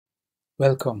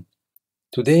Welcome.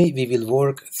 Today we will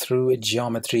work through a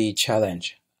geometry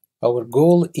challenge. Our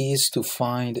goal is to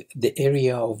find the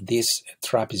area of this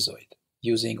trapezoid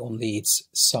using only its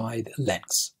side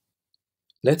lengths.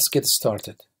 Let's get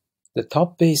started. The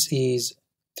top base is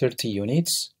 30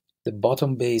 units, the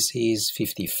bottom base is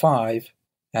 55,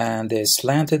 and the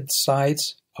slanted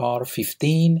sides are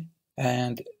 15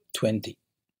 and 20.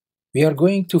 We are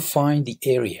going to find the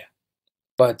area.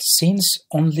 But since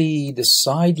only the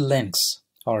side lengths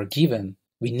are given,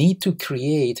 we need to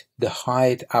create the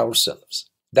height ourselves.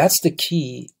 That's the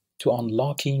key to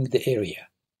unlocking the area.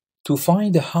 To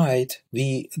find the height,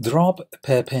 we drop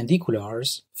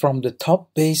perpendiculars from the top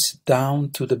base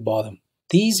down to the bottom.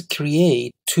 These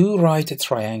create two right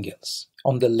triangles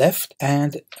on the left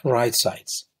and right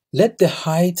sides. Let the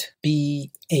height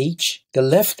be h, the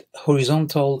left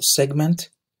horizontal segment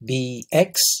be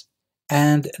x,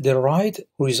 and the right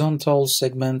horizontal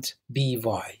segment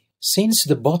by. Since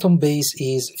the bottom base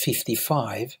is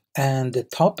 55 and the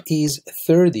top is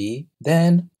 30,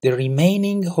 then the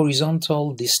remaining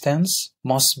horizontal distance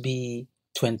must be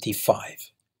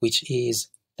 25, which is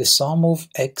the sum of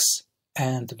x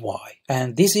and y.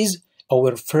 And this is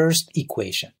our first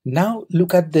equation. Now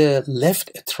look at the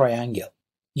left triangle.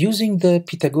 Using the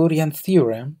Pythagorean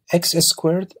theorem, x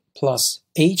squared plus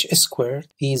h squared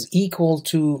is equal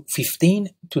to 15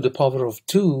 to the power of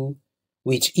 2,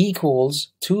 which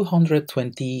equals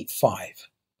 225.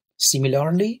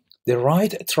 Similarly, the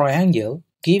right triangle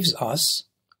gives us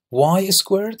y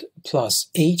squared plus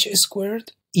h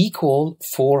squared equal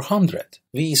 400.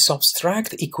 We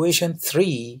subtract equation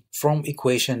 3 from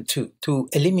equation 2 to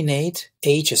eliminate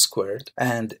h squared,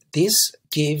 and this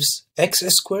gives x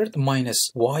squared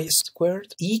minus y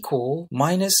squared equal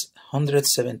minus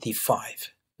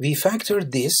 175. We factor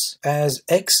this as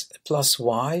x plus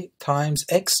y times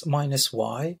x minus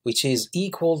y, which is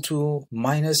equal to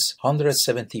minus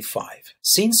 175.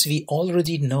 Since we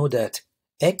already know that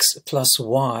x plus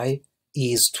y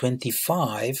is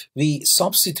 25, we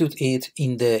substitute it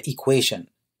in the equation,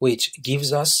 which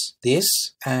gives us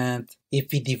this, and if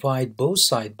we divide both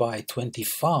sides by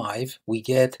 25, we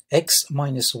get x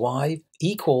minus y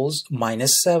equals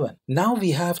minus 7. Now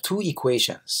we have two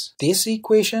equations, this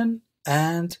equation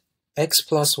and x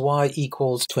plus y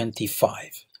equals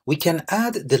 25. We can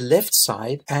add the left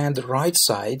side and right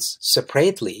sides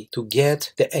separately to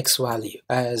get the x value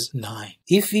as 9.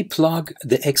 If we plug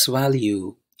the x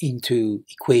value into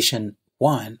equation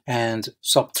 1 and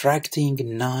subtracting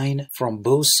 9 from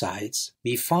both sides,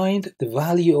 we find the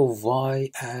value of y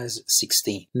as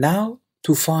 16. Now,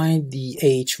 to find the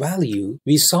h value,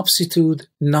 we substitute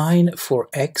 9 for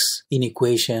x in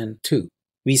equation 2.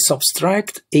 We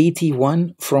subtract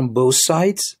 81 from both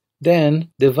sides, then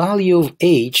the value of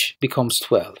h becomes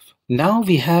 12. Now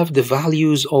we have the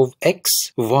values of x,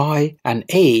 y, and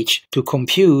h to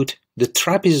compute the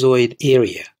trapezoid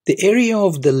area. The area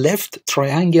of the left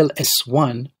triangle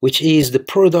S1, which is the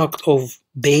product of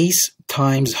base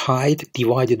times height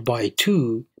divided by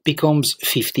 2, becomes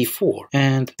 54.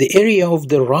 And the area of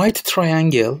the right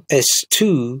triangle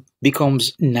S2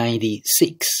 becomes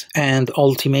 96. And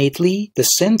ultimately, the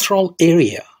central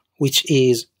area, which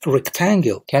is a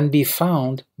rectangle, can be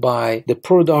found by the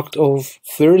product of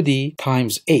 30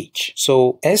 times h.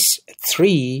 So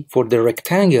S3 for the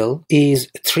rectangle is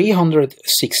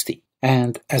 360.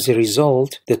 And as a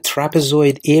result, the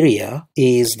trapezoid area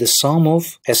is the sum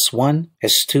of S1,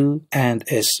 S2, and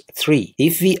S3.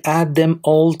 If we add them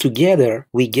all together,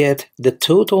 we get the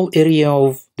total area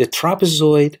of the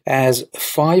trapezoid as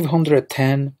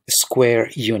 510 square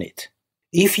unit.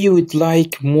 If you would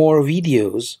like more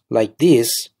videos like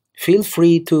this, feel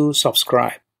free to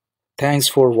subscribe. Thanks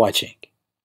for watching.